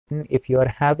important. If you are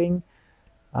having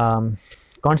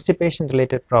constipation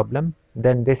related problem,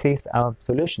 then this is a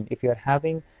solution. If you are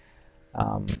having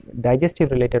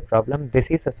digestive related problem, this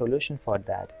is a solution for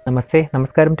that. Namaste,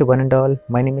 Namaskaram to one and all.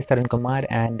 My name is Arun Kumar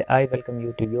and I welcome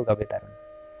you to Yoga with Arun.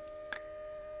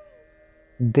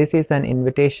 This is an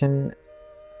invitation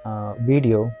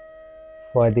video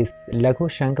for this Laghu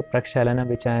Sankh Prakshalana,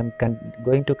 which I am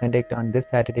going to conduct on this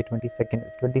Saturday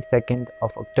 22nd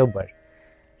of October.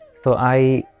 So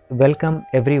I welcome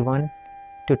everyone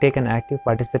to take an active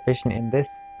participation in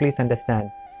this. Please understand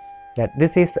that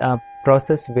this is a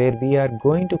process where we are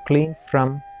going to clean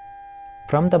from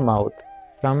the mouth,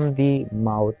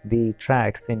 the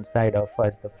tracts inside of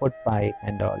us, the food pipe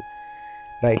and all,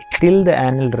 right, till the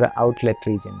anal outlet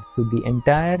region. So the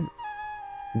entire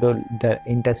the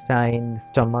intestine,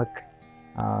 stomach,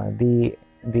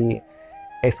 the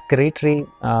excretory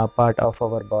part of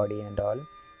our body and all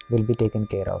will be taken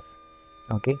care of.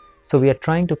 Okay, so we are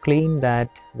trying to clean that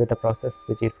with a process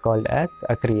which is called as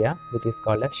a kriya, which is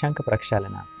called as Sankh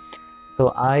Prakshalana.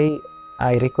 So I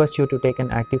request you to take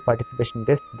an active participation.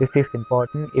 This is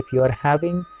important. If you are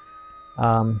having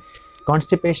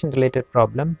constipation related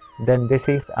problem, then this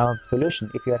is a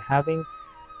solution. If you are having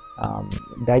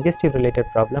digestive related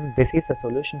problem, this is a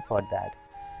solution for that.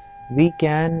 We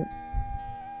can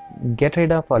get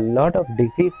rid of a lot of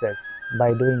diseases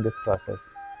by doing this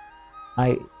process.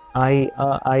 I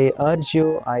urge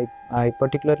you, I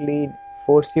particularly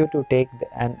force you to take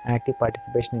an active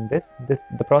participation in this.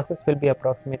 The process will be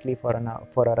approximately for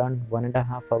around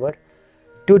 1.5 hours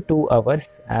to 2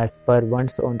 hours as per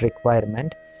one's own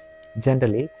requirement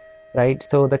generally, right?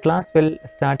 So the class will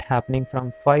start happening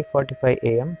from 5:45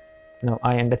 a.m. Now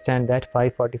I understand that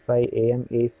 5:45 a.m.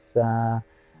 is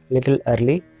little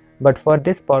early, but for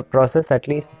this process at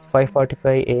least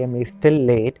 5:45 a.m. is still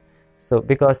late. So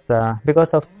because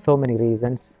of so many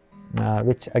reasons,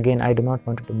 which again I do not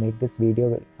want to make this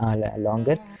video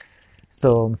longer.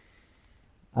 So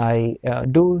I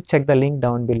do check the link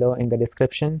down below in the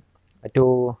description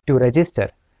to register.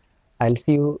 I'll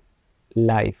see you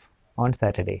live on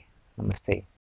Saturday. Namaste.